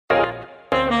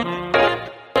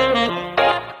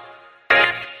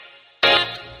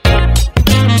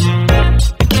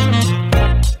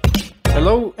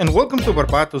Welcome to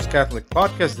Barbatos Catholic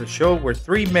Podcast, the show where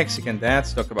three Mexican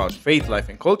dads talk about faith, life,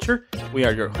 and culture. We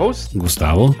are your hosts,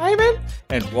 Gustavo, Ivan,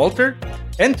 and Walter.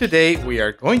 And today we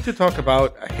are going to talk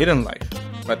about a hidden life.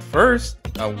 But first,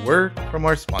 a word from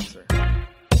our sponsor.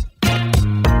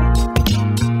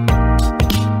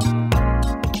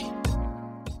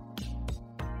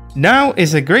 Now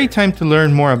is a great time to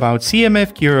learn more about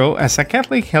CMF Curo as a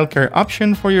Catholic healthcare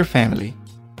option for your family.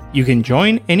 You can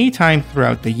join anytime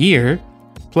throughout the year,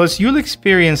 plus you'll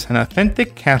experience an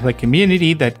authentic Catholic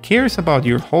community that cares about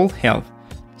your whole health,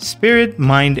 spirit,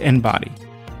 mind, and body.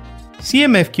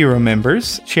 CMF Curo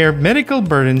members share medical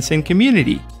burdens in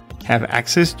community, have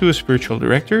access to a spiritual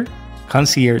director,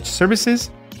 concierge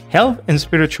services, health and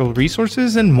spiritual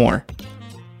resources, and more.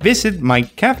 Visit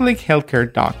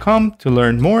mycatholichealthcare.com to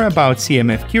learn more about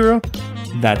CMF Curo.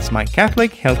 That's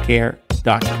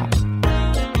mycatholichealthcare.com.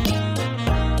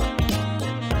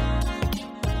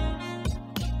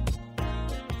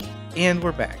 And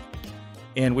we're back.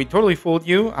 And we totally fooled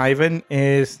you. Ivan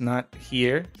is not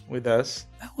here with us.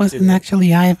 that wasn't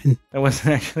actually Ivan. That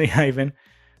wasn't actually Ivan.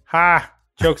 Ha!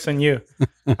 Joke's on you.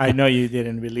 I know you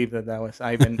didn't believe that was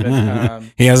Ivan. But,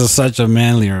 he has such a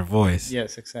manlier voice.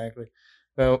 yes, exactly.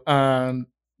 Well,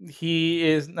 he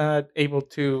is not able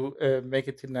to make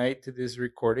it tonight to this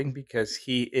recording because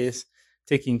he is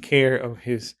taking care of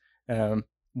his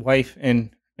wife and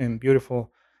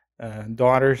beautiful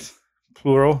daughters,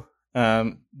 plural.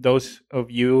 Those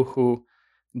of you who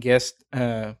guessed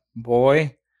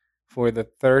boy for the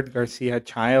third Garcia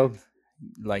child,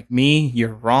 like me,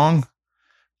 you're wrong.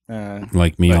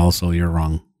 Like me, also, you're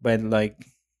wrong. But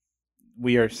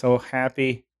we are so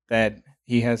happy that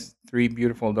he has three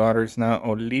beautiful daughters now.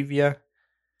 Olivia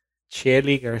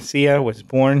Shelly Garcia was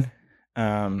born.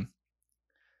 Man,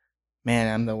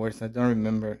 I'm the worst. I don't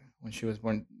remember when she was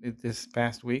born. This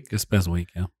past week. This past week,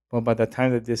 yeah. Well, by the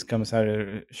time that this comes out,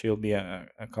 she'll be a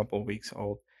couple weeks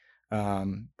old.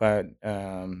 But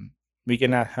we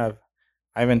cannot have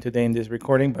Ivan today in this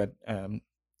recording, but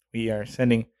we are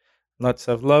sending lots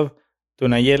of love to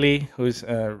Nayeli, who's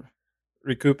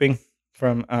recouping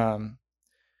from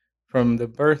the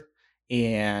birth,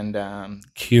 and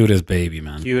Cutest baby,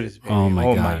 man. cutest baby. Oh my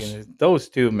My gosh. goodness. Those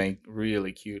two make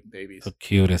really cute babies. The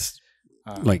cutest,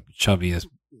 Um, like chubbiest.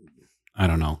 I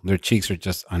don't know. Their cheeks are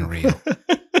just unreal.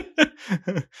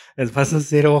 Les vas a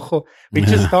hacer ojo. We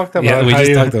just talked about yeah, we how just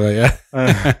you, talked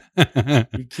about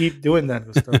you keep doing that,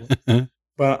 Gustavo.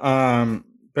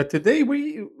 But today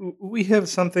we have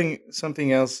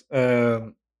something else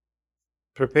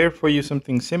prepared for you.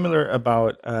 Something similar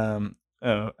about a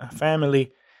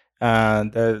family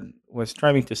that was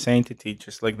striving to sanctity,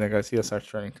 just like the Garcias are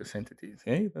striving to sanctity.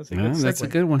 Hey, that's a Yeah, good that's a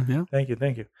segue. good one. Yeah, Thank you.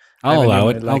 I'll Ivan, allow you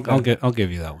it. might like that. I'll give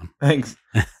you that one. Thanks.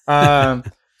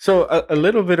 So a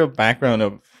little bit of background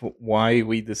of why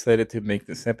we decided to make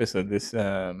this episode.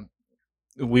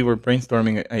 We were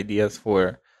brainstorming ideas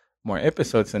for more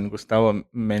episodes, and Gustavo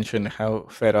mentioned how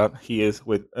fed up he is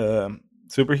with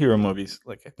superhero movies.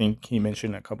 Like I think he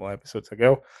mentioned a couple episodes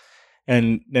ago,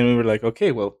 and then we were like,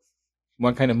 okay, well,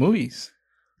 what kind of movies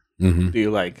Mm-hmm. do you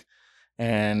like?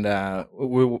 And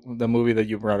the movie that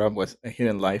you brought up was A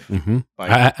Hidden Life. Mm-hmm.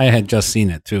 By, I had just seen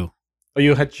it too. oh,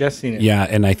 you had just seen it. Yeah,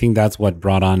 and I think that's what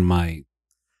brought on my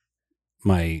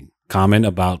comment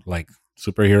about like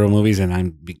superhero movies, and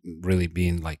I'm really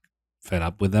being like fed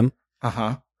up with them.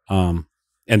 Uh-huh.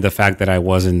 And the fact that I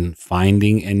wasn't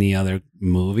finding any other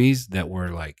movies that were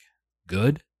like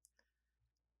good.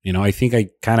 You know, I think I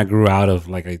kind of grew out of,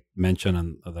 like I mentioned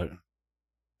on other.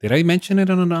 Did I mention it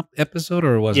on an episode,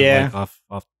 or was Yeah. it like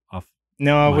off?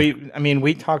 No, Mike.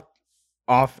 we talked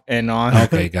off and on.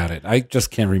 Okay, got it. I just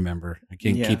can't remember. I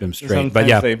can't Yeah, keep them straight. Sometimes But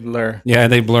yeah, they blur. yeah,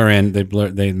 they blur in.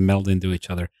 They meld into each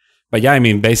other. But yeah, I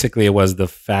mean, basically, it was the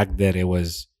fact that it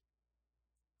was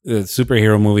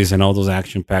superhero movies and all those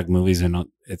action-packed movies, and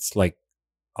it's like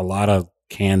a lot of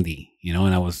candy, you know.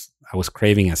 And I was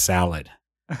craving a salad,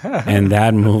 and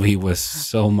that movie was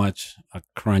so much a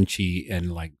crunchy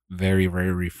and like very,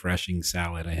 very refreshing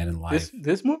salad I had in life.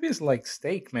 this movie is like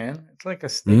steak, man. It's like a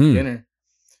steak Mm. dinner.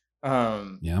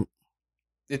 Yeah,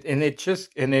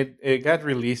 It got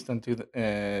released into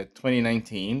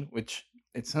 2019, which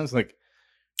it sounds like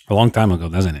a long time ago,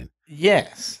 doesn't it?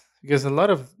 yes, because a lot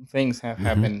of things have Mhm.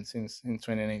 happened since in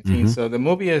 2019. Mhm. So the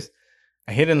movie is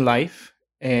A Hidden Life,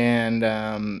 and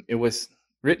it was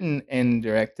written and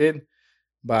directed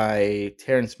by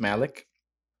Terrence Malick,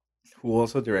 who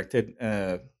also directed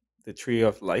The Tree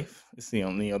of Life. It's the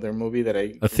only other movie that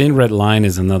I A Thin Red Line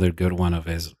is another good one of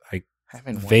his. I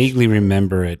haven't watched. vaguely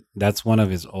remember it. That's one of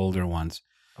his older ones.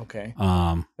 Okay.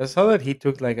 Um, I saw that he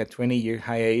took like a 20-year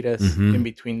hiatus in mhm.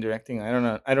 between directing. I don't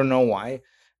know. I don't know why.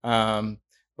 Um,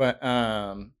 but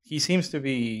he seems to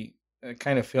be a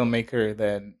kind of filmmaker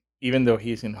that even though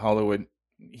he's in Hollywood,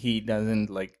 he doesn't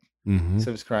like Mhm.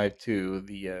 subscribe to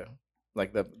the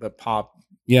like the pop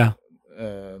Yeah,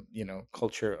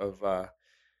 culture of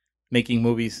making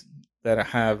movies that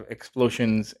have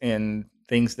explosions and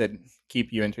things that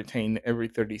keep you entertained every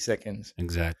 30 seconds.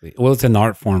 exactly. Well, it's an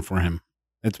art form for him.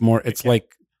 It's more. It's Okay.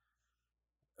 like,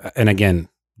 and again,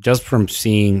 just from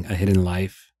seeing A Hidden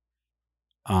Life,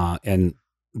 and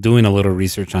doing a little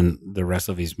research on the rest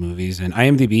of his movies, and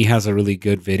IMDb has a really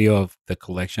good video of the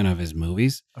collection of his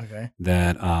movies Okay.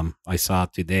 that I saw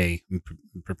today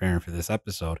preparing for this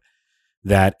episode.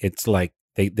 That it's like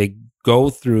they go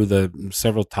through the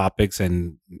several topics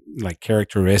and like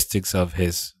characteristics of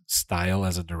his style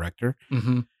as a director,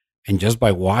 Mm-hmm. and just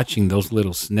by watching those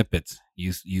little snippets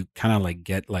you kind of like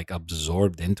get like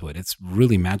absorbed into it. It's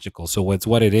really magical. So what's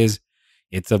what it is,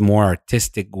 it's a more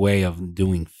artistic way of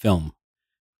doing film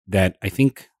that I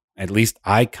think at least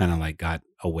I kind of like got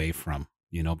away from,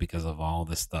 because of all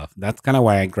this stuff. That's kind of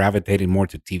why I gravitated more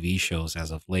to TV shows as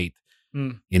of late,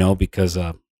 Mm. because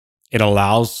it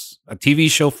allows a TV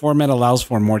show format allows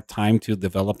for more time to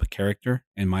develop a character,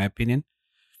 in my opinion.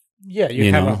 Yeah, you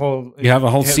You have a know, whole you have a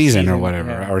whole you have season or season,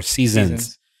 whatever, yeah, or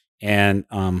seasons, seasons.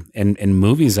 and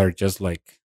movies are just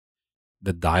like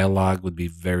the dialogue would be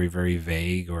very very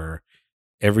vague, or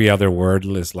every other word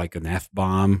is like an F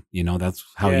bomb. That's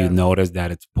how you Yeah, notice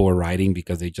that it's poor writing,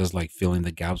 because they just like fill in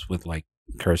the gaps with like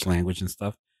curse language and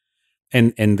stuff.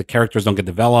 And the characters don't get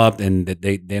developed, and that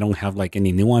they don't have like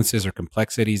any nuances or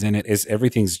complexities in it. It's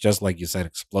everything's just like you said,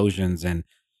 explosions and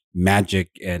magic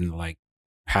and like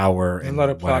power there's a lot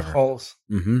and of plot whatever. holes.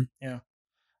 Hmm. Yeah.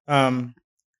 Um.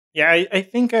 Yeah, I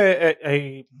think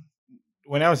I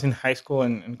when I was in high school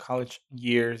and college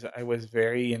years, I was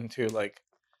very into like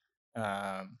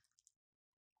um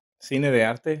cine de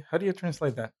arte. How do you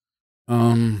translate that?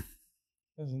 Um,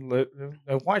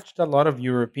 I watched a lot of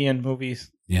European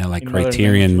movies yeah, like in other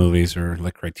Criterion languages. movies or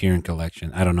like Criterion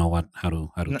Collection. I don't know how to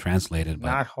N- translate it, but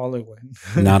Not Hollywood.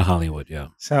 not Hollywood. Yeah.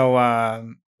 So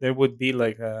there would be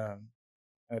like a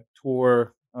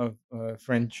tour of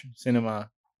French cinema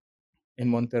in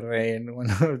Monterrey in one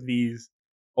of these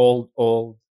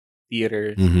old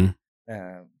theaters Hmm.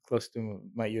 close to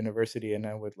my university, and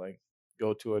I would like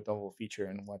go to a double feature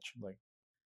and watch like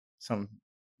some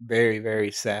very very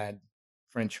sad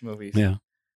French movies. Yeah.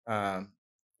 Um,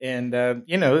 and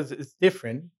it's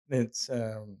different. It's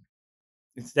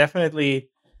definitely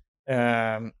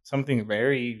something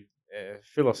very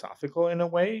philosophical in a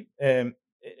way. And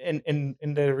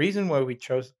the reason why we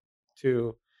chose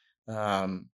to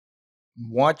um,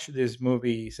 watch this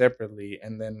movie separately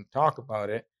and then talk about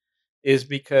it is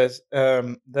because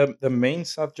the main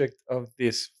subject of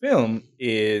this film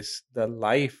is the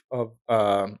life of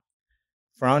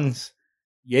Franz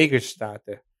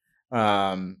Jägerstätte,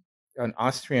 an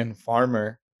Austrian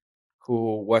farmer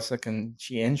who was a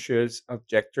conscientious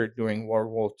objector during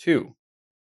World War II.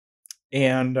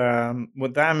 And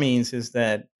what that means is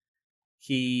that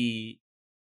he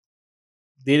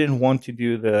didn't want to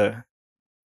do the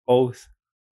oath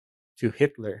to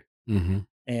Hitler, Hmm.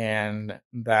 and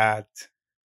that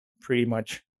pretty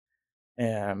much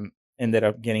ended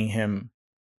up getting him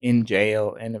in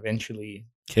jail and eventually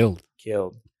Killed.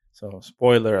 killed. So,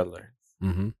 spoiler alert: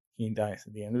 Hmm. he dies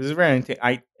at the end. This is very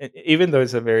even though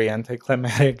it's a very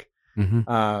anticlimactic Hmm.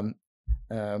 um,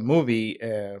 movie.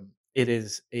 It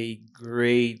is a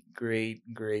great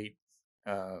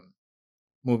um,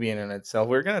 movie in and itself.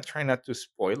 We're gonna try not to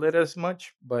spoil it as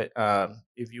much, but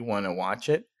if you want to watch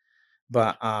it,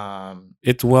 but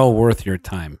It's well worth your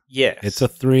time. It's a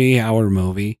yes, 3-hour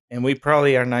movie. and we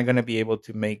probably are not gonna be able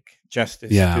to make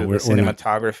justice Yeah, to the we're not.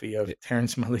 cinematography of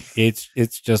Terrence Malick.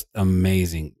 It's just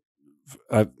amazing.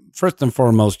 First and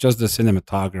foremost, just the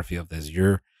cinematography of this.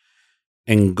 You're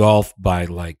engulfed by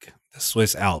like the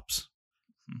Swiss Alps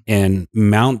and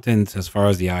mountains as far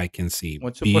as the eye can see.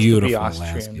 What's supposed to be Beautiful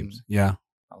landscapes. Austrian Yeah.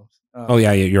 house. Oh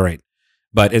yeah, yeah, you're right.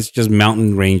 But it's just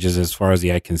mountain ranges as far as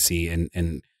the eye can see.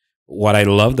 And what I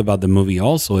loved about the movie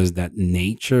also is that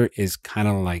nature is kind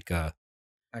of like A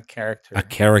a character.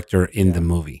 character in the Yeah.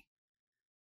 movie.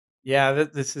 Yeah,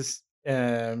 this is.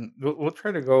 We'll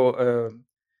try to go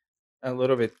a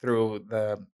little bit through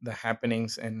the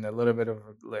happenings and a little bit of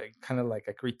like kind of like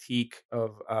a critique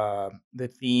of the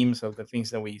themes of the things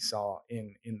that we saw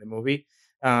in the movie.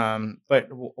 But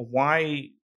why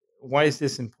is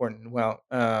this important? Well,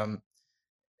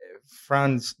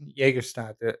 Franz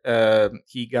Jägerstadt,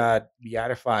 he got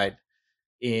beatified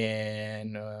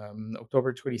in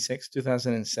October 26,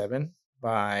 2007,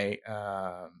 by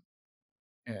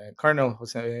Cardinal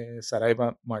Jose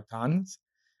Saraiva Martins,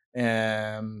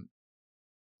 um,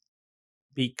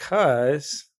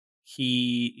 because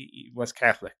he was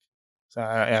Catholic. So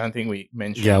I don't think we Yeah,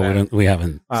 mentioned that. we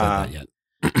haven't said that Um, yet.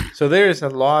 so there is a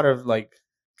lot of like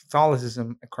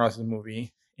Catholicism across the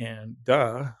movie, and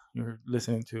you're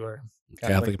listening to our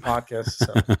Catholic Catholic. podcast,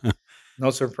 so no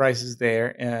surprises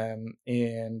there. And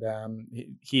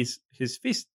his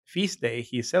feast day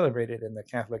he celebrated in the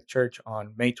Catholic Church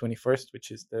on May 21st,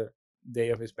 which is the day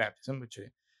of his baptism, which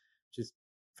is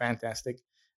fantastic.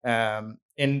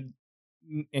 And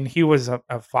he was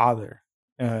a father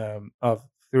of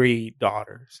three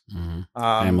daughters. Mhm.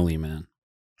 Um, Family man.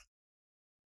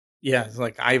 yeah, it's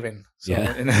like Ivan. So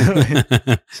Yeah.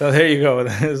 so there you go.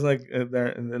 There's like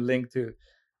the link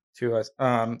to us.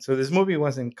 So this movie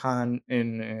was in Cannes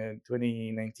in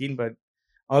 2019, but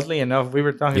oddly enough, we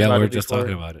were talking Yeah, we about were it just talking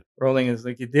before about it. rolling. Is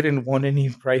like it didn't won any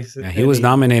prizes. Yeah, he was Any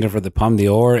nominated for the Palme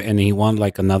d'Or, and he won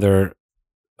like another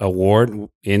award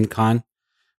in Cannes.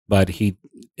 But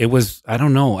it was, I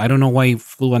don't know why he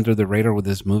flew under the radar with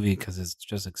this movie, because it's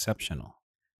just exceptional.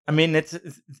 I mean, it's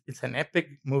an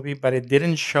epic movie, but it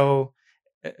didn't show.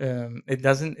 It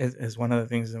doesn't is one of the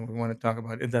things that we want to talk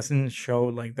about. It doesn't show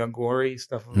like the gory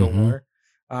stuff of the Hmm. war.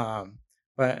 Um,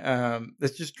 but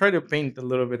let's just try to paint a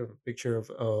little bit of a picture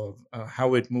of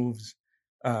how it moves,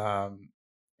 um,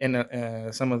 and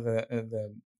some of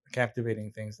the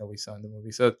captivating things that we saw in the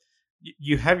movie. So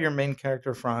you have your main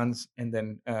character Franz, and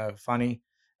then Fanny,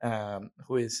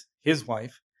 who is his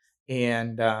wife,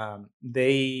 and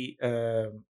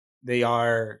they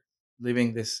are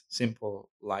living this simple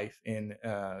life in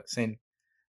Saint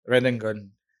Redingen.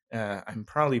 I'm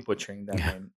probably butchering that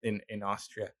Yeah. name in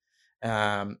Austria.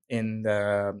 And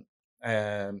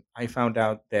I found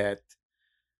out that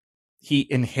he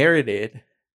inherited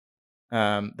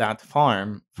that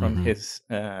farm from Hmm. his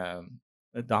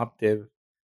adoptive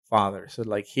father. So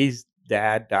like his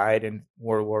dad died in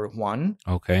World War I,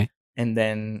 Okay. and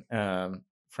then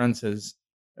France's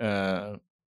uh,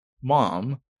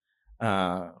 mom,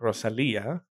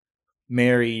 Rosalia,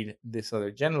 married this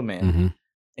other gentleman, Hmm.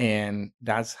 and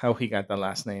that's how he got the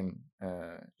last name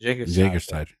Jägerstätter.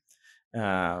 Jagerstein.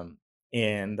 Um,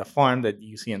 and the farm that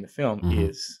you see in the film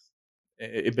Hmm.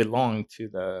 it belonged to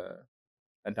the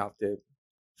adopted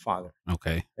father,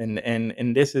 Okay.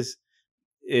 and this is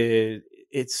it,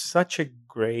 it's such a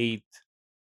great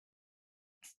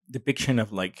depiction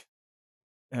of like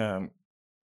um,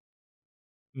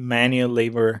 manual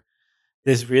labor,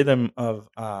 this rhythm of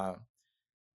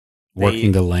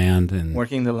Working they the land and.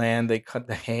 working the land, they cut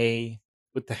the hay,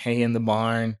 put the hay in the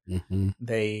barn, Hmm.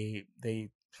 they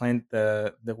plant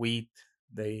the wheat,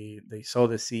 they sow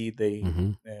the seed, Hmm. They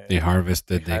uh, they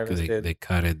harvested, harvest it, they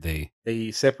cut it, they.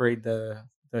 they separate the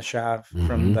chaff Hmm.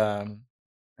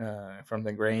 from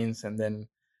the grains, and then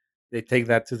they take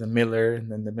that to the miller,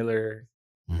 and then the miller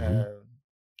Hmm. uh,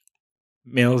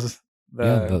 mills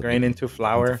Yeah, the grain into the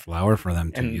flour, flour for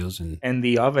them to and use, and.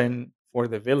 the oven for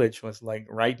the village was like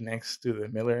right next to the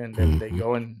miller, and then they Hmm.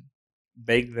 go and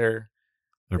bake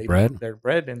Their bread. their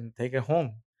bread and take it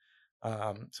home.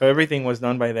 So everything was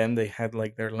done by them. They had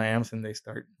like their lambs, and they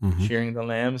start Hmm. shearing the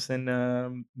lambs,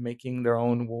 and making their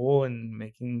own wool, and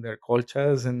making their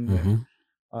colchas, and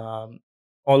Hmm. um,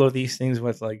 all of these things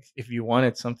was like if you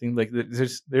wanted something like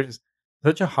there's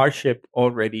such a hardship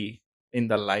already in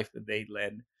the life that they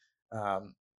led,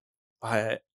 um,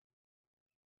 but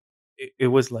it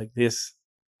was like this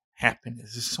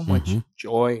happiness. There's so much Hmm.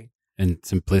 joy. And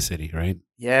simplicity, right?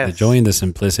 The joy Yes, and the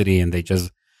simplicity, and they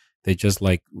just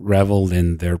like reveled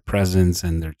in their presence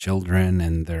and their children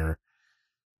and their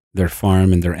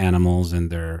farm and their animals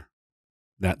and their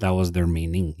that was their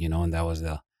meaning, and that was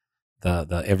the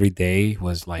everyday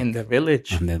was in like the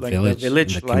village, on the like the village and the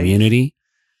village life community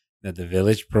that the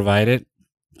village provided.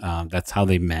 That's how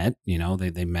they met.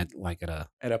 They met like at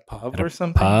a pub at a or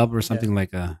something. pub or Yeah. something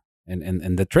like a.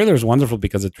 And the trailer is wonderful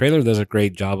because the trailer does a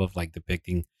great job of like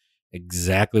depicting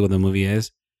exactly what the movie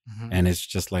is, Mhm. and it's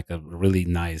just like a really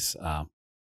nice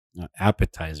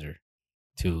appetizer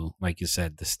to, like you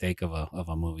said, the steak of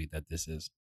a movie that this is.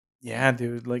 Yeah,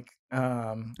 dude. Like,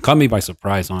 Caught me by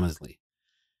surprise, honestly.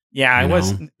 yeah, I You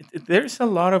was. know? There's a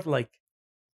lot of like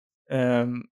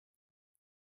um,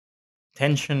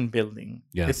 tension building.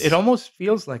 It Yes. almost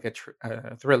feels like a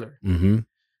thriller. Mm-hmm.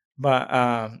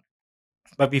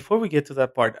 But before we get to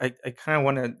that part, I kind of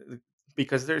want to,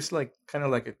 because there's like kind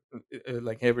of like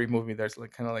like every movie, there's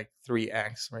like kind of like three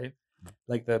acts, right?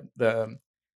 Like the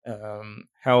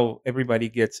how everybody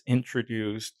gets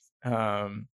introduced.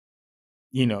 Um,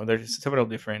 there's several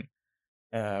different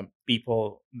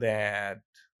people that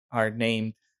are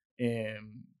named,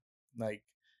 um, like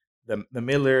the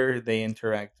miller. They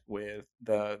interact with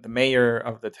the mayor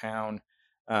of the town,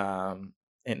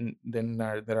 and then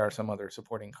there are some other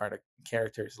supporting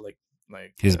characters like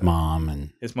His mom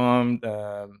and his mom,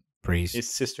 priest. his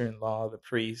sister-in-law, the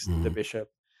priest, the Mm-hmm. bishop,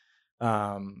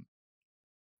 um,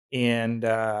 and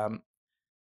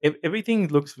everything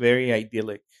looks very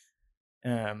idyllic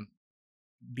um,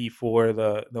 before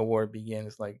the war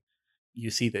begins. Like,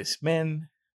 you see this man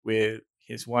with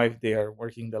his wife; they are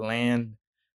working the land.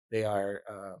 They are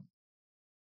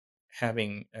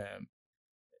having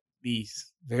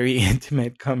these very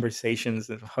intimate conversations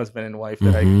as husband and wife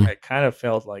that Mm-hmm. I kind of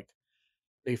felt like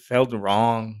they felt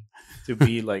wrong to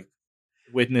be like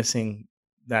witnessing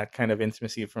that kind of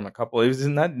intimacy from a couple. It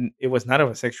was not of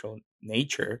a sexual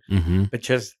nature, Mm-hmm. but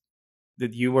just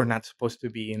that you were not supposed to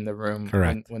be in the room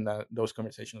when Correct. those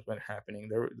conversations were happening.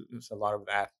 There was a lot of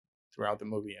that throughout the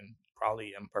movie, and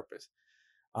probably on purpose.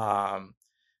 Um,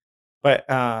 but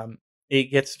it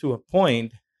gets to a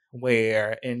point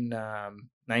where in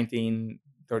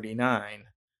 1939,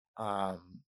 um,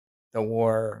 the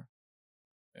war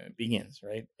begins,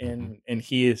 right? Mm-hmm. And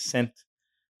he is sent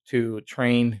to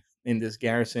train in this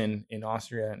garrison in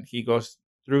Austria, and he goes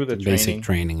through the Basic training,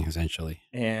 training, essentially.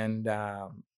 and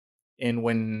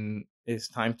when it's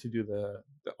time to do the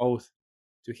oath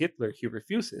to Hitler, he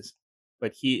refuses,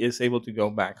 but he is able to go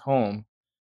back home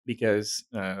because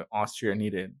Austria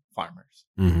needed farmers.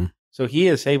 Mm-hmm. So he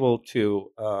is able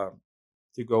to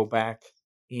go back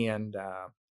and uh,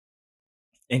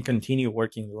 and continue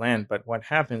working the land. But what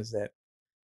happens that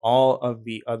all of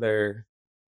the other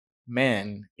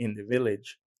men in the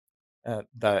village,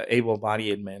 the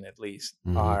able-bodied men at least,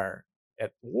 Mm-hmm. are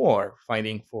at war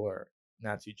fighting for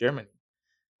Nazi Germany,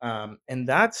 and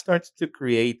that starts to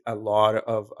create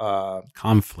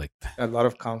Conflict. a lot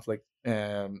of conflict.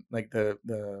 Like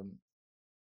the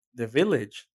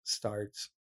village starts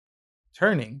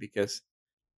turning because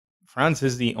Franz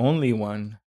is the only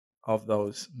one of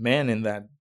those men in that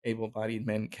able-bodied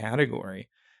men category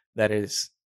that is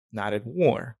not at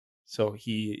war. So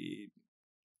he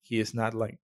is not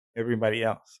like everybody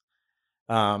else.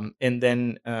 And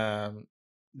then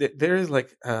there is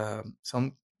like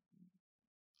some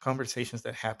conversations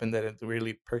that happen that it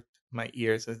really perked my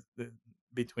ears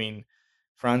between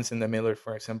Franz and the Miller.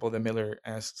 For example, the Miller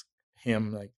asks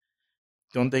him like,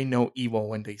 "Don't they know evil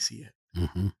when they see it?"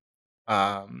 Mm-hmm.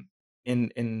 Um,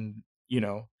 and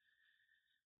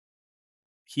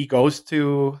he goes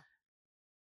to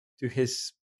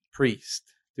his priest,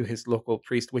 to his local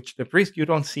priest, which the priest you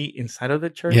don't see inside of the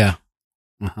Yeah. church,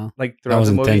 Uh-huh. like That throughout was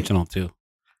the movie. intentional too.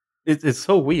 It's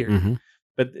so weird, Mm-hmm.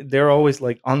 but they're always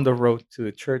like on the road to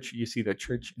the church. You see the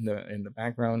church in the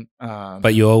background.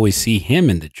 But you always see him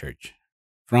in the church,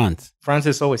 Franz. Franz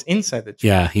is always inside the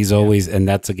Yeah, church. he's Yeah, always, and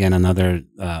that's again another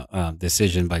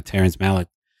decision by Terrence Malick,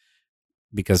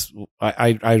 because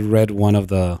I read one of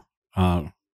the uh,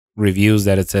 reviews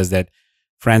that it says that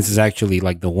Franz is actually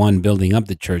like the one building up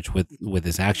the church with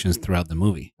his actions throughout the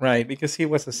movie. right. Because he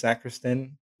was a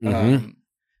sacristan. Mm-hmm.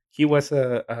 He was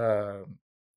a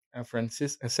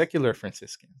secular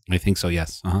Franciscan I think so.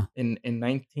 Yes. Uh huh. in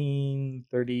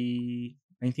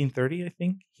 1930, I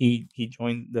think he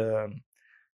joined the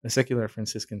secular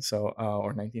Franciscan. So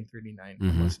or 1939. I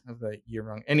Mm-hmm. must have the year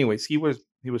wrong. Anyways, he was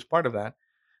part of that.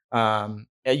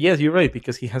 Yes, you're right,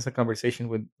 because he has a conversation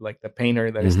with like the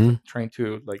painter that is Mm-hmm. trying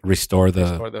to like Restore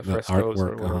restore the the frescoes or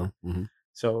artwork. Uh huh. whatever. Mm-hmm.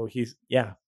 So he's,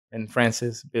 yeah, and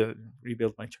Francis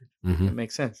rebuilt my church. Mm-hmm. It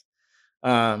makes sense.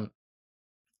 Um,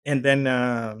 and then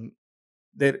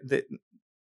there, there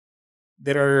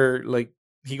there are like,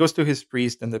 he goes to his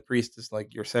priest, and the priest is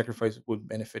like, your sacrifice would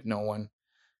benefit no one,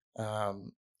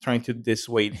 um, trying to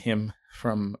dissuade him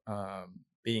from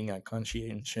being a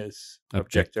conscientious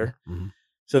Objector. objector. Mm-hmm.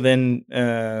 So then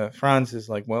Franz is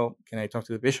like, well, can I talk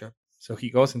to the bishop? So he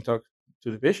goes and talks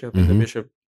to the bishop, and the Mm-hmm. bishop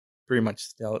pretty much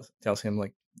tells him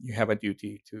like, you have a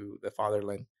duty to the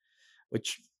fatherland,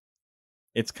 which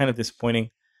it's kind of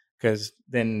disappointing, because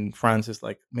then Franz is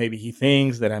like, maybe he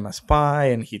thinks that I'm a spy,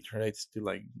 and he tries to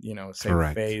like save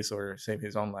Correct. face or save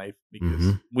his own life, Mm-hmm.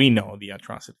 because we know the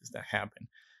atrocities that happen.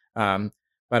 Um,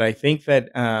 but I think that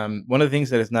one of the things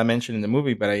that is not mentioned in the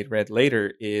movie, but I read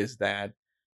later, is that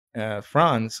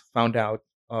Franz found out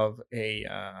of a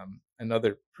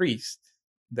another priest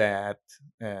that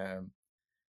um,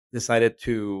 decided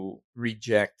to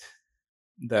reject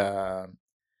the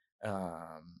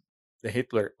um, the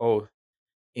Hitler oath,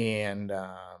 and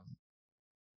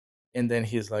then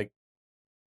he's like,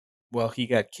 well, he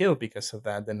got killed because of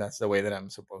that. Then that's the way that I'm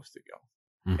supposed to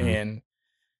go. Mm-hmm. And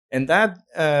and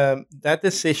that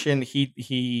decision,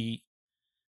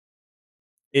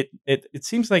 it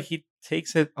seems like he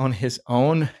takes it on his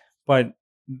own, but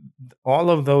all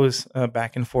of those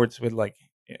back and forths with like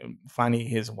Fanny,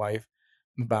 his wife,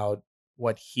 about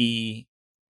what he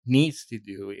needs to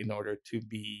do in order to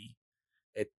be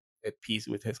at, at peace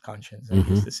with his conscience and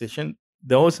his Hmm. decision.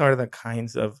 Those are the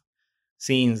kinds of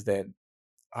scenes that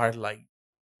are like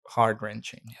heart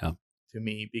wrenching Yeah. to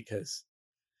me, because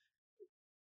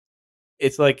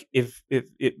it's like if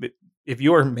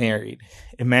you are married,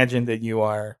 imagine that you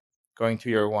are going to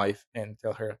your wife and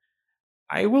tell her,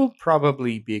 "I will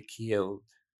probably be killed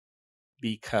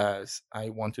because I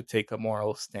want to take a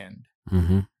moral stand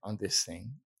Hmm. on this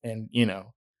thing." And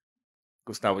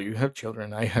Gustavo, you have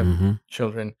children. I have Hmm.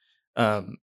 children.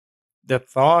 Um, the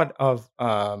thought of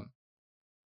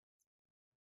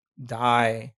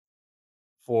die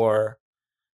for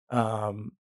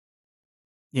um,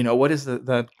 what is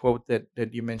that quote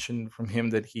that you mentioned from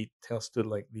him that he tells to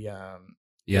like Yeah.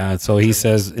 the So he German.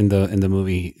 says in the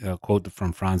movie, quote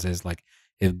from Franz is like,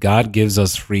 "If God gives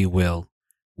us free will,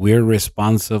 we're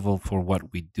responsible for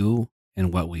what we do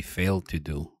and what we fail to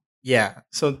do." Yeah.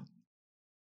 So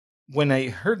when I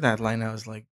heard that line, I was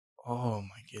like, "Oh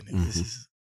my goodness, this Hmm. is."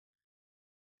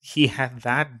 He had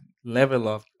that level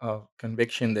of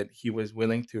conviction that he was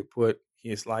willing to put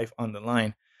his life on the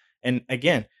line. And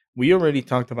again, we already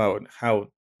talked about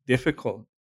how difficult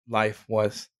life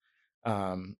was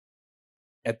um,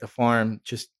 at the farm,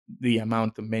 just the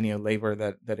amount of manual labor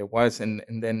that it was, and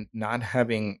then not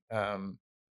having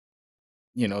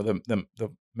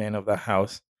the man of the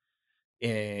house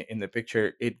in the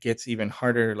picture. It gets even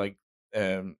harder, like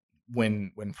um,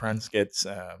 when Franz gets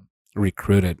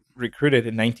Recruited. recruited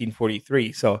in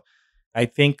 1943. So I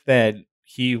think that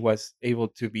he was able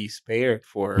to be spared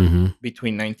for Hmm.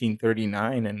 between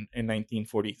 1939 and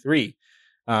 1943.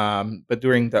 But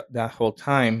during that whole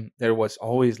time, there was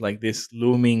always like this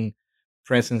looming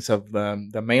presence of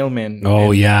the mailman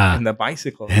Oh and yeah, and the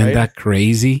bicycle, isn't right? that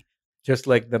crazy? Just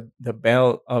like the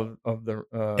bell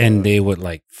And they would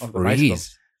like of the bicycle.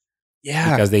 freeze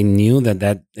Yeah, because they knew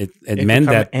that it it could meant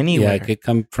come that, yeah, it anywhere, could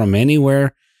come from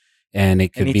anywhere, and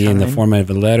it could be in the anytime. form of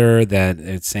a letter that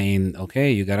it's saying,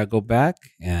 okay, you got to go back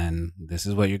and this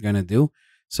is what you're going to do.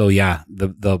 So yeah,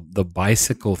 the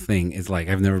bicycle thing is like,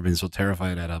 I've never been so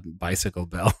terrified at a bicycle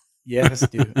bell. Yes,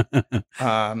 dude.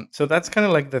 So that's kind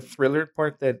of like the thriller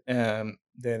part that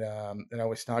I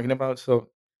was talking about. So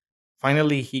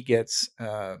finally, he gets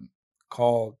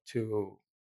called to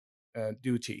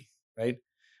duty, right?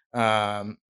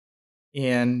 Um,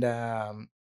 and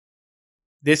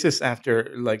this is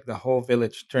after like the whole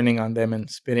village turning on them and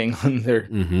spitting on their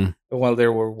Hmm. while they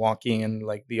were walking, and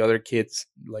like the other kids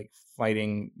like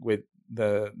fighting with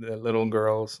the little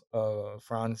girls,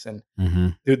 Franz, and Hmm.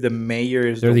 dude, the mayor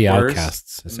is They're the the worst.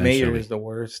 outcasts The mayor is essentially. the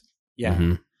worst. Yeah.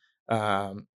 Hmm.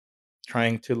 Um,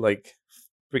 trying to like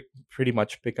pretty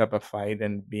much pick up a fight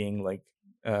and being like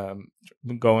um,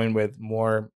 going with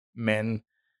more men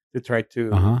to try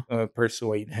to Uh-huh.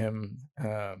 persuade him.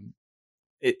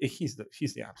 He's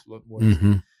the absolute worst.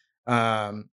 Hmm.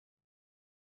 Um,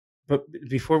 but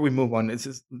before we move on, it's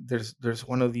just, there's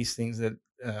one of these things that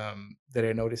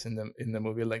I noticed in the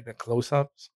movie, like the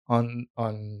close-ups on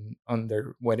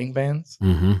their wedding bands.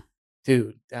 Hmm.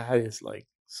 Dude, that is like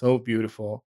so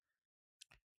beautiful.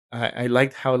 I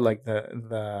liked how like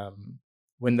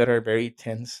when there are very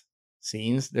tense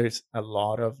scenes, there's a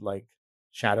lot of like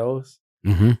shadows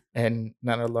Hmm. and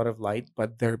not a lot of light,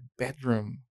 but their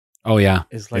bedroom Oh yeah,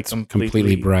 is like it's completely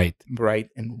completely bright. bright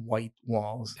and white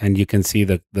walls. And you can see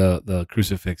the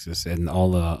crucifixes and all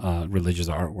the religious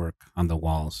artwork on the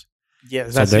walls.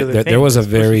 Yes, So that's the other there thing. was a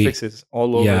There's very, crucifixes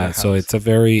all over the yeah. So house. it's a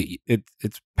very,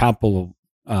 it's palpable,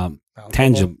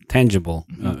 Palpable. tangible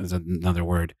Mhm. is another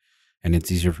word, and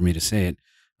it's easier for me to say it.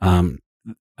 Um,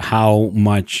 how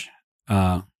much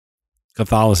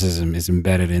Catholicism is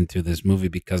embedded into this movie,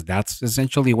 because that's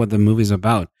essentially what the movie's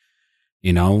about.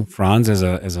 You know, Franz as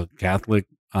a Catholic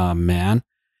man,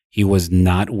 he was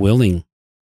not willing.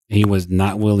 He was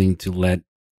not willing to let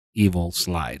evil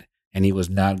slide, and he was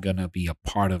not gonna be a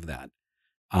part of that.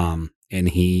 And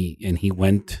he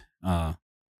went to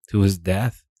his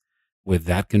death with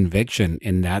that conviction,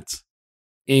 and that's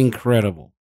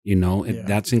incredible. You know, Yeah.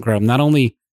 that's incredible. Not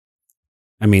only,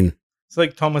 I mean, It's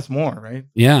like Thomas More, right?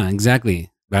 yeah, exactly.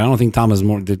 But I don't think Thomas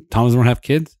More, did Thomas More have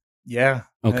kids? Yeah.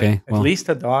 Okay, At least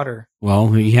a daughter.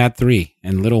 well, he had three,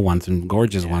 and little ones and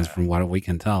gorgeous ones, Yeah. from what we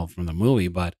can tell from the movie.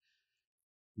 But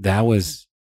that was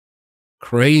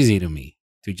crazy to me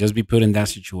to just be put in that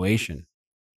situation.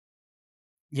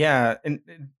 Yeah, and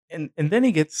then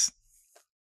he gets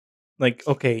like,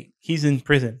 okay, he's in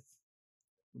prison.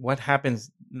 What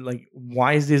happens? Like,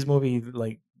 why is this movie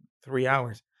like 3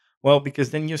 hours? Well, because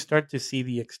then you start to see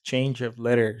the exchange of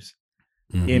letters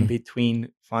in Hmm. between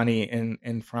Fanny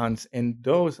and Franz, and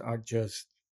those are just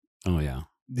Oh yeah.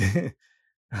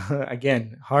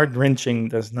 again, heart wrenching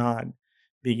does not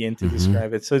begin to Hmm.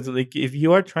 describe it. So it's like if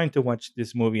you are trying to watch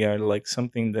this movie or like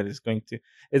something that is going to,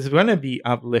 it's going to be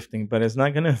uplifting, but it's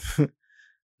not going to.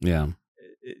 Yeah.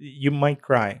 You might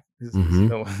cry. Is Hmm.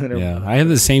 the way that I Yeah. want to I had put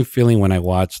the it. same feeling when I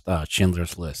watched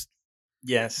Schindler's List.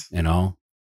 Yes. You know,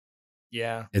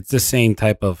 Yeah. it's the same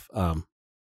type of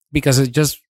because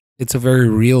it's a very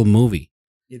real movie.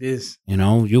 It is. You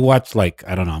know, you watch like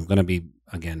I don't know. I'm gonna be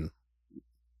again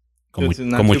It's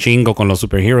not como too chingo con los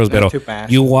superheroes, not pero too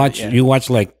passionate, but yeah. you watch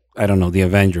like I don't know the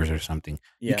Avengers or something.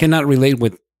 You Yeah. cannot relate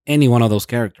with any one of those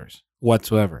characters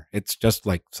whatsoever. It's just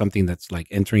like something that's like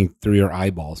entering through your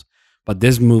eyeballs. But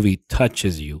this movie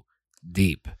touches you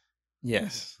deep.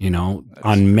 Yes. You know, That's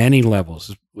on true. many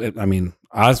levels. I mean,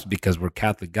 us because we're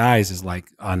Catholic guys is like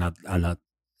on a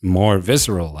more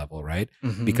visceral level, right?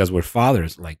 Mhm. Because we're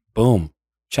fathers, like boom,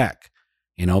 check.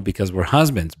 You know, because we're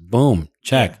husbands, boom, Yeah.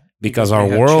 check. Because We our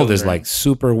have world is like children.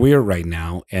 super weird right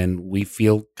now, and we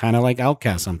feel kind of like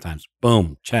outcasts sometimes.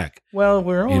 Boom, check. Well,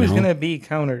 we're You always going know, to be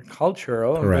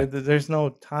countercultural. correct. There's no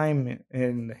time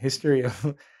in the history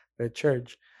of the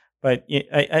church. But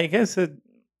I guess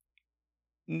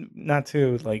not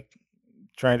to like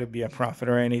try to be a prophet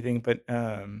or anything, but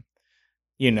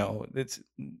it's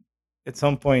at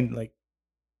some point like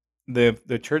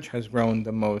the church has grown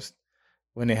the most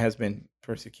when it has been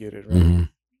persecuted, right? Hmm.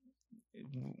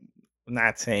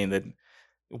 Not saying that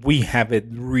we have it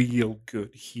real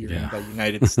good here in Yeah. the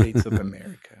United States of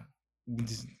America.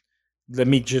 Just- Let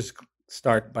me just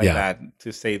start by Yeah. that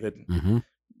to say that Hmm.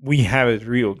 we have it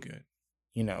real good.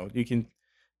 You can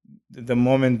the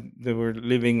moment that we're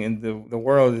living in the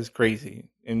world is crazy,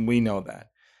 and we know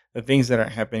that the things that are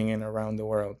happening in around the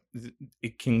world,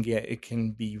 it can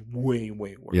be way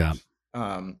Yeah. worse.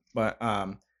 But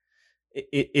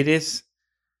it is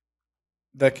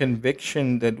the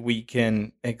conviction that we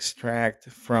can extract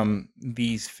from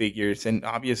these figures, and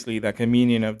obviously the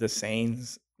communion of the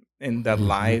saints and the Hmm.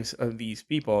 lives of these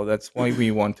people. That's why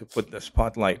we want to put the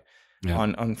spotlight Yeah.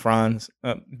 on Franz,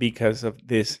 because of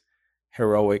this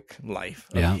heroic life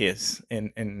of Yeah. his,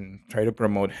 and try to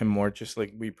promote him more, just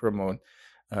like we promote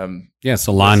Yeah.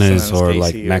 Leslie Solanas and or like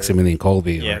Stacy, or Maximilian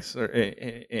Colby or yes, or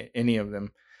any of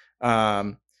them.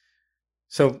 Um,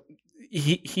 so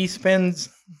he spends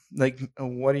like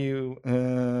what do you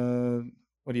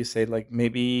say, like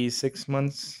maybe 6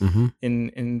 months hmm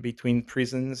in between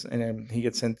prisons, and then he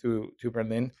gets sent to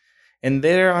Berlin, and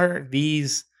there are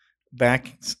these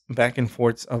back back and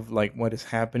forths of like what is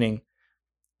happening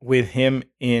with him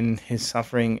in his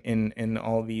suffering in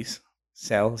all these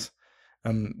cells,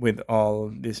 with all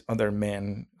these other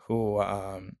men who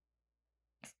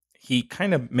he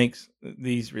kind of makes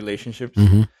these relationships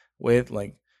hmm with,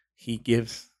 like he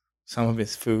gives some of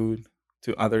his food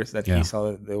to others that he Yeah.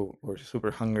 saw that they were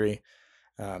super hungry.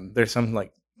 There's some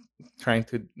like trying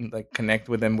to like connect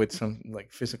with them with some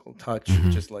like physical touch, Hmm.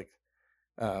 just like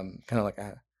kind of like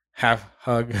a half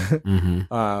hug. Hmm.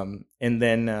 And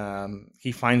then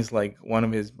he finds like one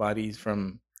of his buddies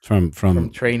from From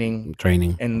training,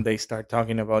 training. and they start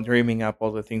talking about dreaming up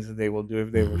all the things that they will do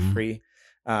if they were Hmm. free.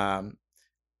 um,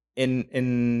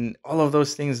 in all of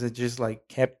those things that just like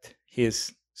kept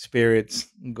his spirits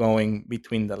going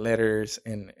between the letters,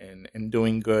 and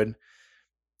doing good.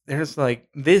 There's like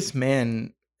this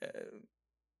man, uh,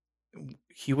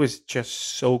 he was just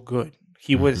so good.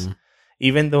 He was, Hmm.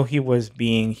 even though he was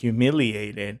being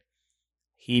humiliated,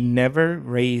 he never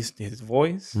raised his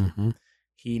voice. Hmm.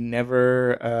 He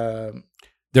never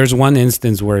There's one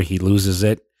instance where he loses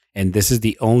it, and this is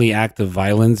the only act of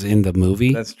violence in the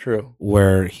movie that's true.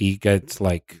 where he gets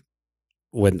like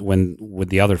when with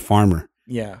the other farmer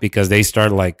Yeah. because they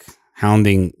start like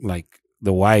hounding like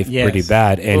the wife pretty Yes.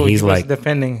 bad, and Oh, he he's was like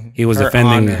defending he was her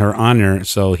defending honor. her honor,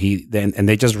 so he then and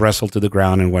they just wrestle to the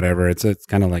ground and whatever. It's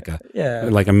kind of Yeah.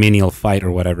 like a menial fight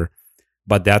or whatever.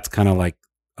 But that's kind of like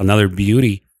another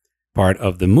beauty part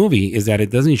of the movie is that it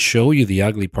doesn't show you the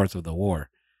ugly parts of the war.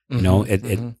 You know,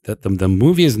 Hmm. Hmm. the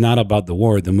movie is not about the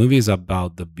war. The movie is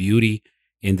about the beauty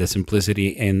in the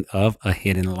simplicity and of a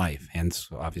hidden life. Hence,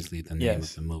 obviously, the name of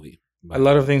Yes. the movie. A But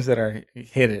lot of things that are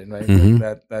hidden, right? Like hmm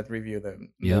that review that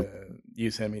yep.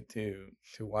 you sent me to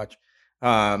watch.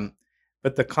 Um,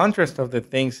 but the contrast of the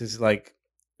things is like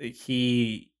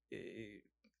he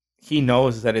he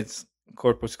knows that it's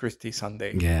Corpus Christi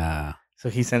Sunday, Yeah. So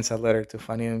he sends a letter to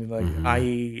Fanny and be like,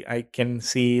 Mhm. I can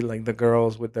see like the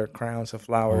girls with their crowns of Oh my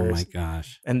flowers,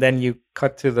 gosh. and then you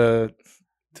cut To the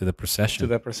to procession.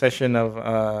 the procession of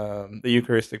the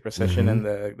Eucharistic procession Mhm. and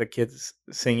the kids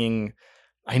singing.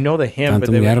 I know the hymn, but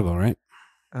Tantum they were Largo, right?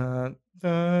 uh,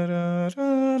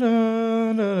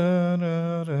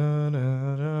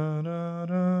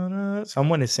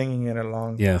 someone is singing it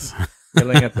along, Yes.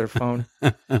 yelling at their phone.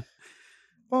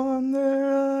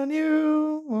 Wonder on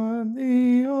you, what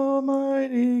the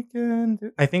Almighty can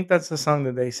do. I think that's the song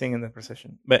that they sing in the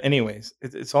procession. But anyways,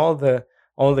 it's all the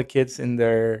kids in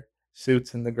their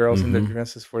suits and the girls in their Mhm.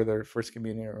 dresses for their first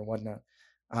communion or whatnot.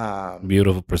 Um,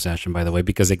 Beautiful procession, by the way,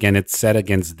 because again, it's set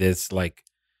against this like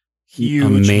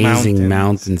Huge amazing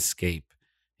mountains. mountainscape.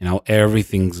 You know,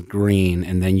 everything's green,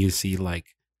 and then you see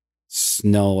like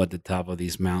snow at the top of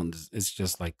these mountains. It's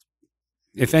just like,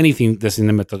 if anything, the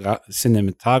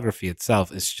cinematography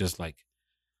itself is just like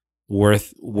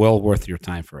well worth your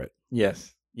time for it.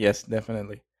 Yes, yes,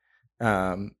 definitely.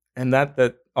 And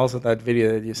that also that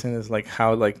video that you sent is like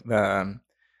how like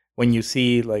when you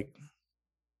see like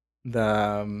the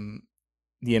um,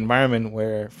 the environment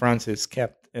where France is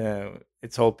kept,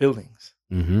 it's all buildings,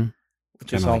 Mm-hmm. which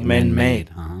Kind is of all like man man made. made,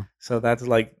 huh? So that's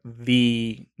like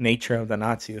the nature of the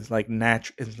Nazi is like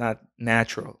it's not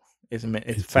natural. It's It's man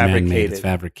made. It's fabricated.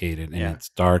 fabricated, and Yeah, it's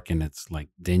dark, and it's like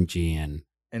dingy and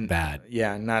and bad.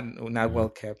 yeah, not Mhm. well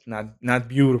kept, not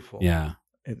beautiful. Yeah.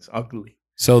 It's ugly.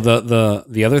 So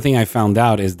the other thing I found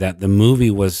out is that the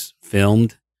movie was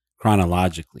filmed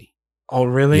chronologically. Oh,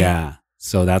 really? Yeah.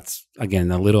 So that's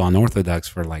again a little unorthodox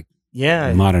for like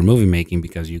Yeah, modern movie making,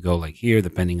 because you go like here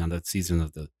depending on the season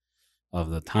of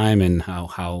the time, and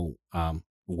how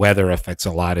weather affects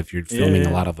a lot if you're yeah, filming a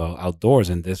yeah. lot of outdoors,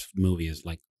 and this movie is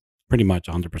like pretty much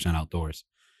 100% outdoors.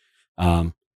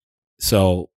 Um,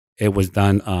 so it was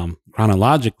done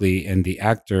chronologically, and the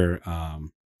actor,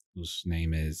 whose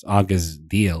name is August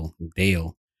Dale,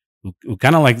 who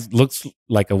kind of like looks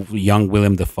like a young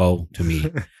Willem Dafoe to me.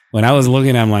 When I was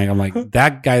looking at him, I'm like,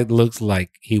 that guy looks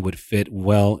like he would fit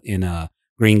well in a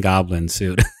Green Goblin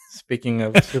suit. Speaking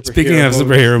of Speaking superhero of movies,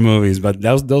 superhero movies, but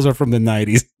those are from the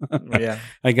 '90s. yeah.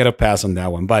 I get a pass on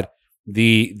that one. But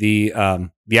the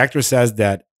actor says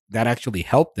that that actually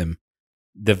helped him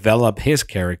develop his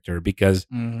character, because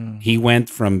Mm. he went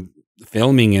from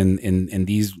filming in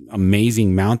these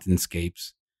amazing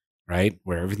mountainscapes, right,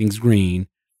 where everything's green,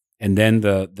 and then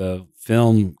the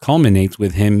film culminates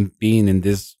with him being in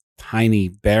this tiny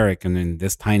barrack and in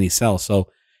this tiny cell. So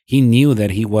he knew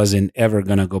that he wasn't ever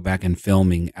gonna go back and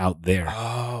filming out there,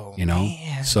 Oh you know.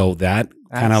 man, So that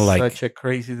kind that's of like, such a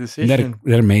crazy isn't decision.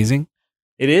 that amazing?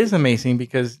 It is amazing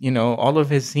because all of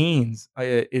his scenes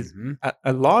is Hmm.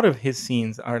 a lot of his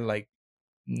scenes are like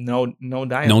no No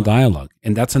dialogue. dialogue,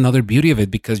 and that's another beauty of it,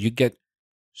 because you get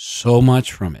so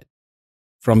much from it.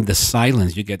 From the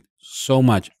silence, you get so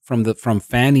much from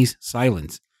Fanny's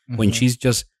silence when Hmm. she's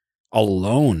just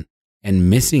alone and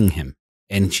missing him,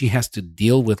 and she has to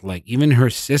deal with like even her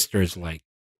sisters, like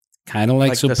kind of like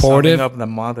Like the sobbing supportive. of the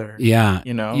mother, Yeah,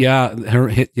 you know.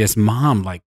 yeah. Yes, mom.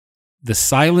 Like the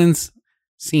silence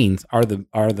scenes are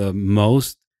the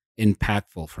most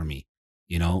impactful for me,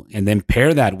 you know. And then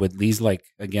pair that with these like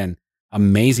again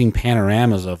amazing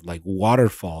panoramas of like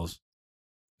waterfalls,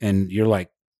 and you're like,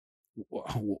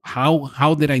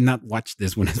 how did I not watch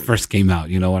this when it first came out?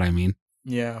 You know what I mean?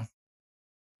 Yeah,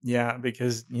 yeah,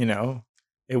 because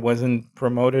it wasn't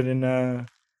promoted in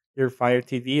your Fire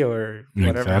TV or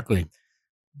whatever. Exactly.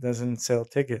 Doesn't sell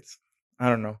tickets. I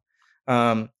don't know.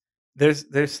 Um, there's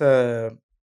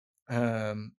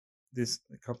um, this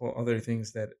a couple other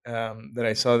things that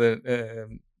I saw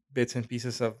that bits and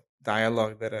pieces of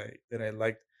dialogue that I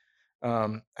liked.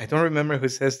 I don't remember who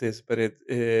says this, but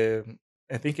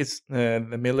I think it's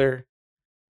the Miller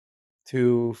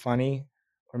to Funny,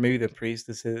 or maybe the priest.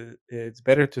 That says it's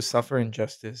better to suffer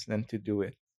injustice than to do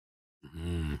it.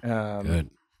 Mm, Um, good.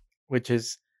 which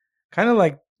is kind of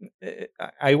like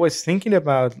I was thinking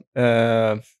about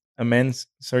a man's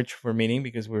search for meaning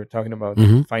because we were talking about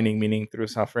Hmm. finding meaning through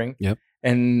suffering, Yep.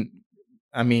 and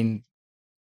I mean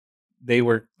they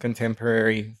were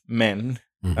contemporary men,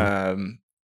 Hmm. um,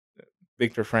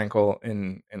 Viktor Frankl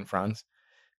in France,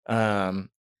 um,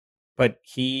 but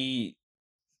he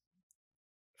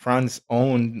Franz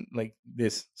owned like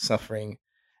this suffering,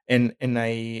 and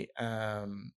I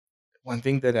one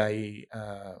thing that I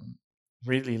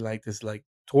really liked is like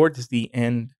towards the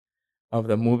end of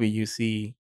the movie, you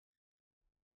see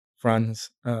Franz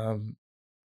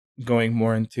going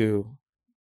more into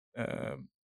um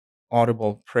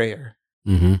audible prayer.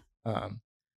 Hmm. Um,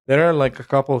 there are like a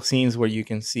couple of scenes where you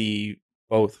can see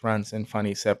both Franz and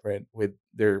Fanny separate with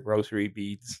their rosary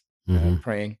beads, Hmm.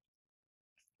 praying.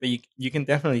 But you can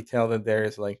definitely tell that there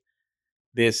is like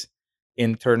this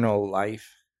internal life,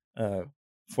 uh,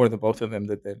 for the both of them,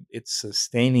 that it's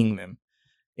sustaining them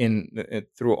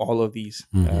through all of these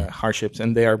Hmm. hardships,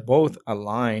 and they are both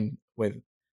aligned with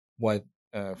what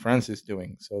France is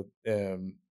doing. So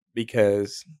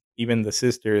because even the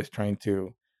sister is trying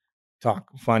to talk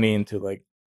Funny into like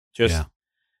Yeah. just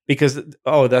because,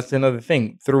 oh, that's another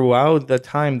thing. Throughout the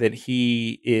time that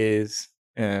he is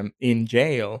in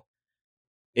jail,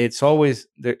 it's always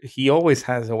there. He always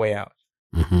has a way out,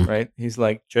 Hmm. right? He's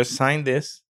like, just sign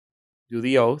this, do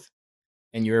the oath,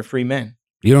 and you're a free man.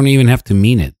 You don't even have to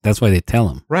mean it. That's why they tell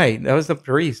him. Right. That was the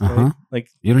priest, Uh right? huh. Like,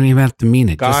 You don't even have to mean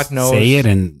it. God Just say it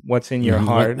knows and what's in your what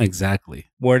heart. exactly.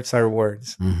 Words are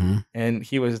words. Hmm. And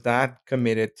he was that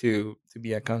committed to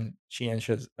be a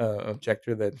conscientious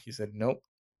objector that he said nope.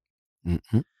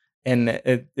 Hmm. And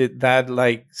that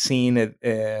like scene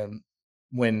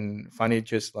when Funny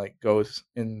just like goes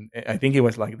in, I think it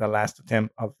was like the last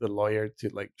attempt of the lawyer to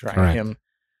like Correct.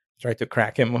 try to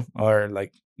crack him or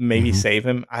like maybe Hmm. save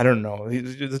him. I don't know.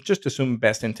 Just assume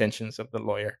best intentions of the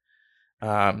lawyer.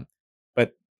 Um,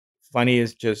 but Funny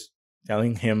is just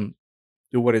telling him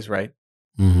do what is right,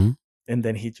 Hmm. and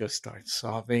then he just starts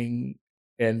sobbing,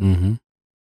 and Hmm.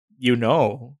 you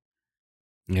know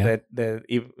Yeah. that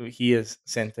if he is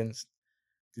sentenced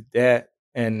to death,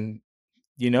 and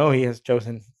you know he has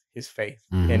chosen his faith,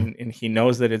 Hmm. and he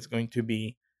knows that it's going to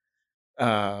be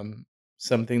um,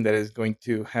 something that is going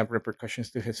to have repercussions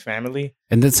to his family.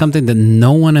 And that's something that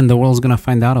no one in the world is gonna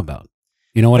find out about.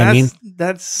 You know what I mean?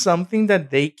 That's something that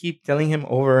they keep telling him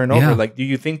over and over. Yeah. Like, do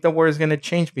you think the war is going to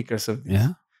change because of this?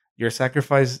 Yeah. Your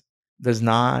sacrifice does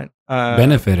not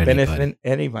Benefit anybody. benefit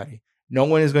anybody. No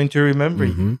one is going to remember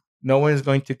you. Hmm. No one is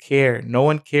going to care. No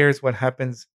one cares what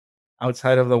happens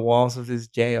outside of the walls of this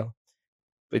jail.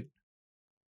 But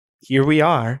here we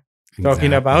are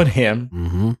talking Exactly. about him.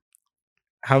 Hmm.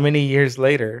 How many years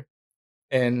later?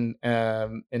 And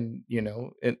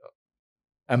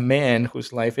a man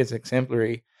whose life is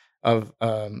exemplary of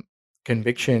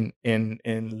conviction in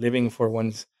living for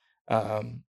one's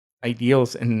um,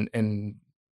 ideals, and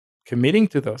committing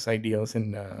to those ideals,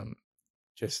 and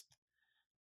just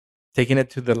taking it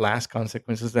to the last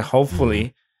consequences, that Hmm.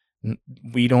 hopefully n-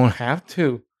 we don't have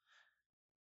to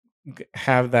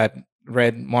have that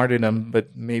red martyrdom,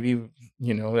 but maybe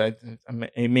I'm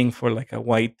aiming for like a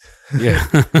white Yeah.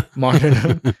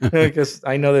 martyrdom, because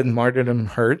I know that martyrdom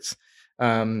hurts,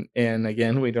 and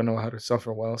again, we don't know how to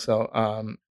suffer well. So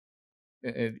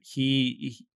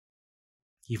he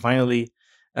finally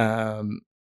um,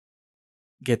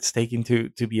 gets taken to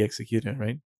be executed,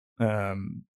 right?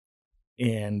 Um,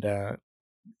 and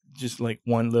just like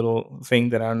one little thing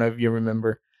that I don't know if you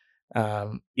remember,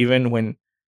 even when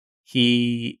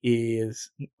he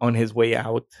is on his way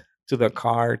out to the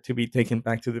car to be taken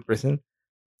back to the prison,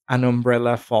 an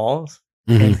umbrella falls,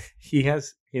 Hmm. and he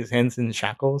has his hands in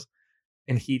shackles,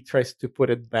 and he tries to put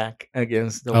it back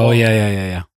against the Oh wall. yeah, yeah, yeah,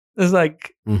 yeah. It's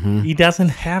like Hmm. he doesn't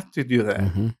have to do that,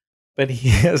 Hmm. but he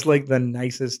has like the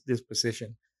nicest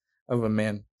disposition of a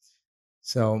man.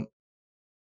 So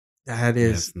that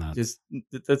is That's nuts. just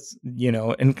that's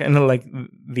and kind of like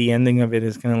the ending of it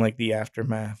is kind of like the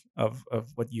aftermath of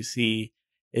what you see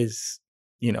is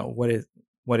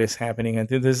what is happening. And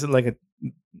this is like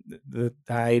the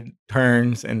tide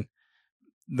turns, and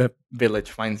the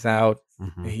village finds out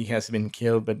that Hmm. he has been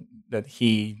killed, but that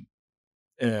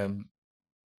um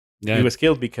he Yeah, was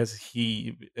killed because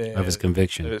of his of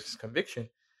conviction. his conviction.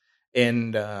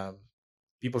 And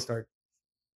people start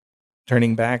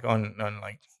turning back on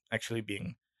like actually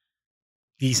being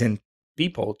decent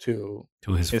people to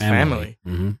To his his family.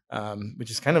 family, Hmm.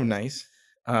 which is kind of nice.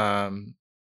 Um,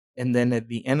 and then at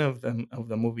the end of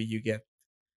the movie, you get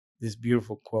this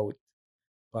beautiful quote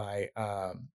by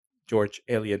George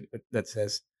Eliot that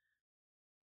says,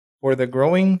 "For the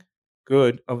growing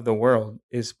good of the world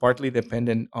is partly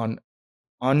dependent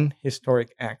on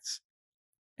historic acts,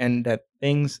 and that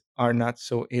things are not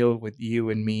so ill with you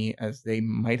and me as they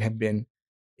might have been,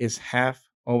 is half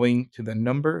owing to the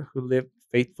number who lived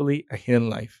faithfully a hidden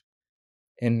life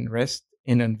and rest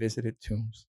in unvisited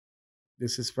tombs."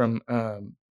 This is from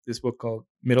this book called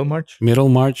Middlemarch,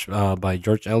 Middlemarch by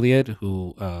George Eliot,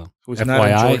 who, who's not a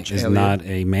FYI, George is Eliot. not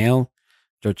a male.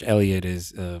 George Eliot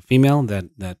is a female.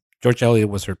 That George Eliot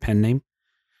was her pen name.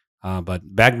 But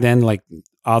back then, like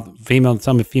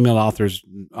some female authors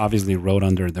obviously wrote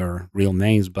under their real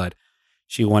names, but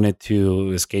she wanted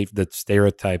to escape the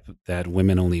stereotype that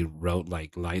women only wrote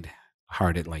like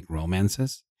light-hearted like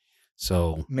romances.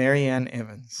 So Marianne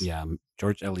Evans. yeah,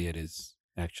 George Eliot is.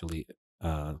 actually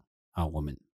a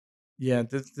woman. Yeah,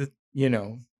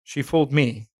 she fooled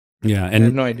me. Yeah, I had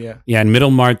and no idea. yeah, and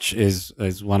Middlemarch is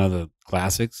one of the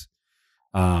classics.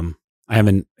 I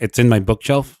haven't. It's in my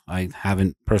bookshelf. I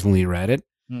haven't personally read it,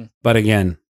 Hmm. but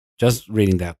again, just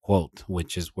reading that quote,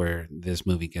 which is where this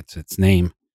movie gets its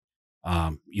name,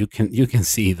 you can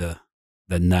see the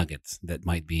nuggets that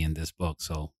might be in this book.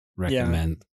 So Yeah,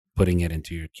 recommend putting it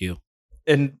into your queue.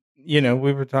 and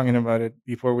we were talking about it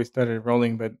before we started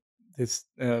rolling, but this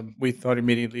we thought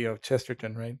immediately of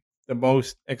Chesterton, right? The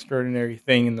most extraordinary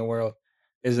thing in the world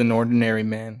is an ordinary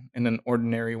man and an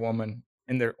ordinary woman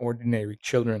and their ordinary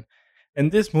children,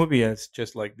 and this movie is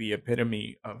just like the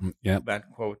epitome of Yep, that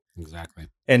quote, exactly.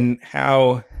 and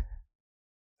how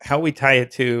we tie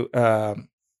it to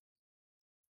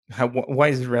why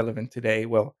is it relevant today?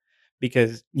 Well,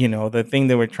 because the thing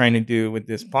that we're trying to do with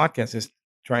this podcast is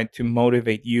trying to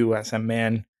motivate you as a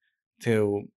man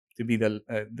to be the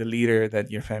leader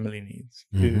that your family needs,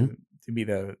 Hmm. to be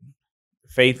the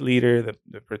faith leader,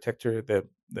 the protector,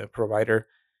 the provider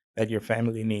that your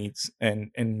family needs,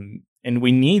 and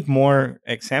we need more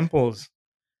examples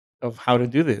of how to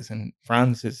do this. And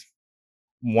Franz is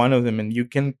one of them, and you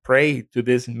can pray to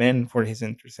this man for his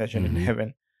intercession in Hmm.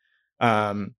 heaven.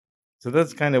 um, so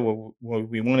that's kind of what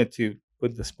we wanted to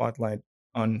put the spotlight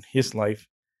on his life,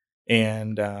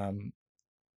 and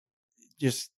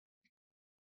just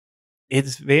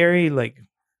it's very like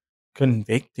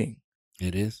convicting,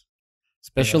 It is, you know.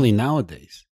 especially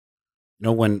nowadays.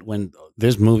 When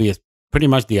this movie is pretty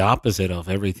much the opposite of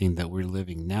everything that we're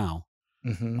living now.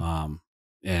 Hmm. Um,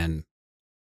 and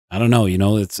I don't know,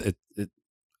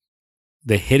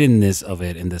 the hiddenness of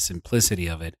it and the simplicity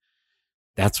of it.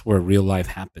 That's where real life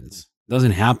happens. It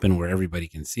doesn't happen where everybody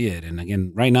can see it. And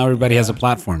again, right now everybody has a Yeah,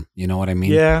 platform. You know what I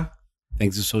mean? yeah.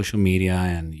 Thanks to social media,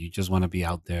 and you just want to be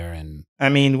out there. And I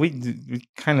mean, we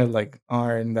kind of like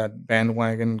are in that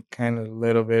bandwagon, kind of a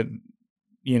little bit,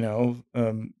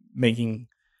 making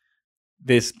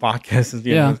this podcast is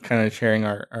yeah, kind of sharing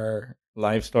our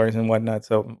life stories and whatnot.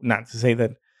 So not to say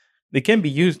that they can be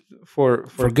used for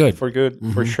for good. for good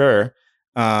for Hmm. sure,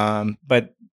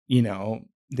 but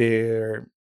there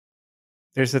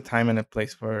there's a time and a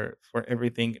place for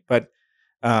everything. But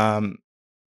um,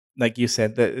 like you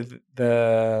said,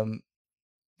 the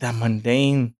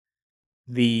mundane,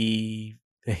 the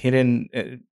hidden,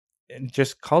 and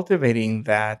just cultivating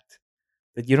that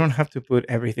you don't have to put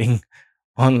everything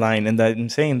online, and that I'm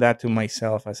saying that to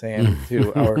myself as I am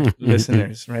to our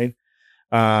listeners, right?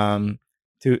 um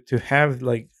to have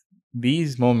like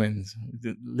these moments,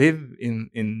 to live in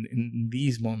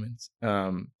these moments,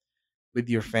 with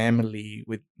your family,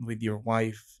 with your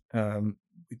wife,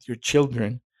 with your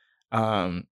children,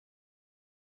 um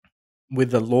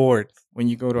with the Lord, when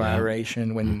you go to Yeah.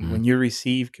 adoration, Hmm. when you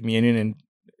receive communion, and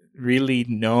really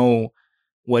know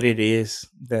what it is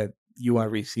that you are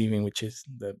receiving, which is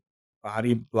the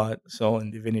body, blood, soul,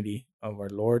 and divinity of our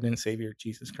Lord and Savior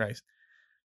Jesus Christ.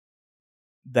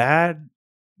 That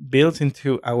builds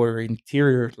into our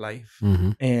interior life.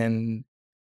 Hmm. And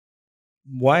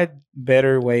what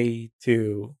better way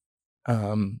to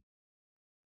um,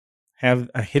 have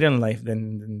a hidden life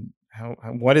than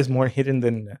what is more hidden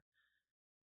than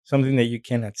something that you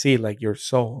cannot see, like your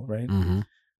soul, right? Hmm.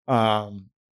 um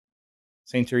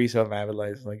Saint Teresa of Avila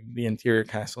is like the interior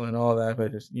castle and all that,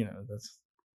 but just that's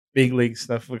big league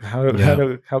stuff. Like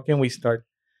Yeah. how can we start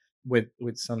with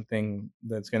something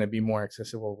that's going to be more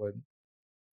accessible? With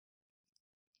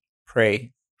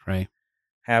pray, Right.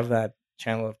 have that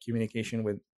channel of communication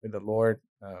with the Lord.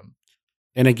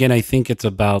 And again, I think it's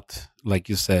about, like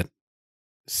you said,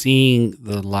 seeing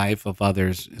the life of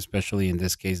others, especially in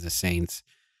this case, the saints,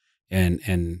 and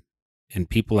and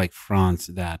people like Franz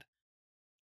that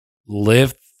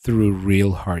lived through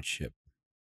real hardship.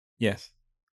 Yes.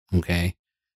 Okay,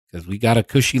 because we got a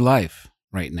cushy life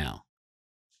right now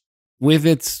with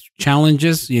its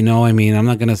challenges. I mean, I'm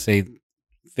not gonna say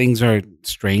things are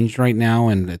strange right now,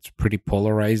 and it's pretty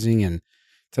polarizing, and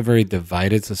it's a very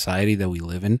divided society that we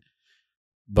live in.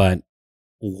 But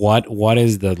what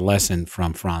is the lesson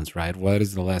from Franz? Right? What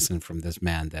is the lesson from this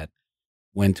man that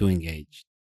when to engage,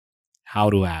 how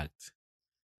to act,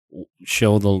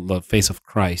 show the face of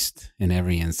Christ in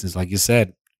every instance? Like you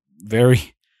said,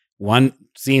 very one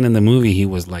scene in the movie, he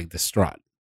was like distraught,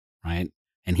 right?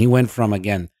 And he went from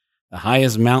again the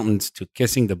highest mountains to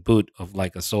kissing the boot of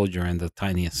like a soldier in the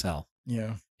tiniest cell,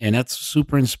 Yeah. and that's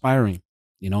super inspiring,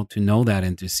 to know that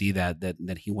and to see that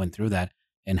he went through that,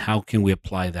 and how can we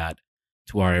apply that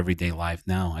to our everyday life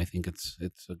now. I think it's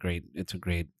a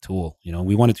great tool.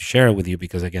 We wanted to share it with you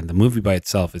because again, the movie by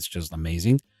itself is just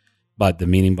amazing, but the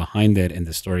meaning behind it and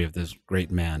the story of this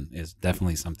great man is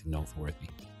definitely something noteworthy.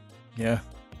 Yeah,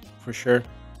 for sure.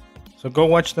 So go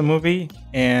watch the movie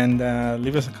and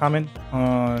leave us a comment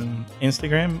on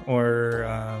Instagram or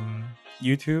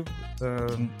YouTube.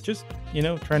 Just,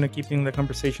 trying to keeping the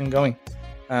conversation going.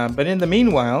 But in the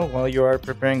meanwhile, while you are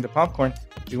preparing the popcorn,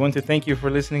 we want to thank you for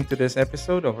listening to this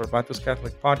episode of Barbatos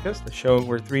Catholic Podcast, the show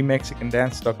where three Mexican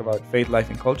dads talk about faith, life,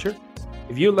 and culture.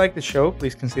 If you like the show,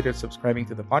 please consider subscribing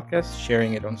to the podcast,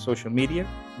 sharing it on social media,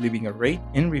 leaving a rate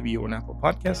and review on Apple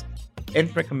Podcasts,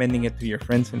 and recommending it to your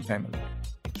friends and family.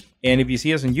 And if you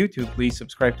see us on YouTube, please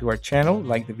subscribe to our channel,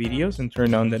 like the videos, and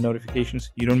turn on the notifications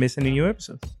so you don't miss any new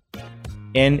episodes.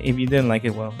 And if you didn't like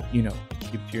it, well,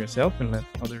 keep it to yourself and let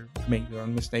others make their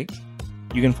own mistakes.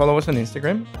 You can follow us on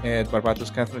Instagram at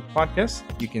Barbatos Catholic Podcast.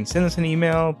 You can send us an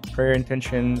email, prayer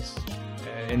intentions,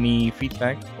 any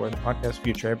feedback for the podcast,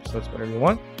 future episodes, whatever you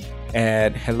want,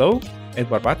 at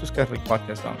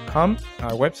hello@barbatoscatholicpodcast.com.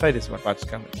 Our website is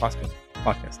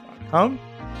barbatoscatholicpodcast.com,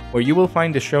 where you will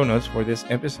find the show notes for this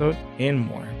episode and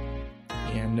more.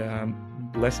 And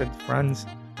blessed Franz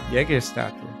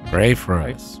Jägerstatter. Pray for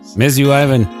us. Miss you,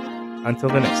 Ivan. Until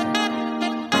the next time.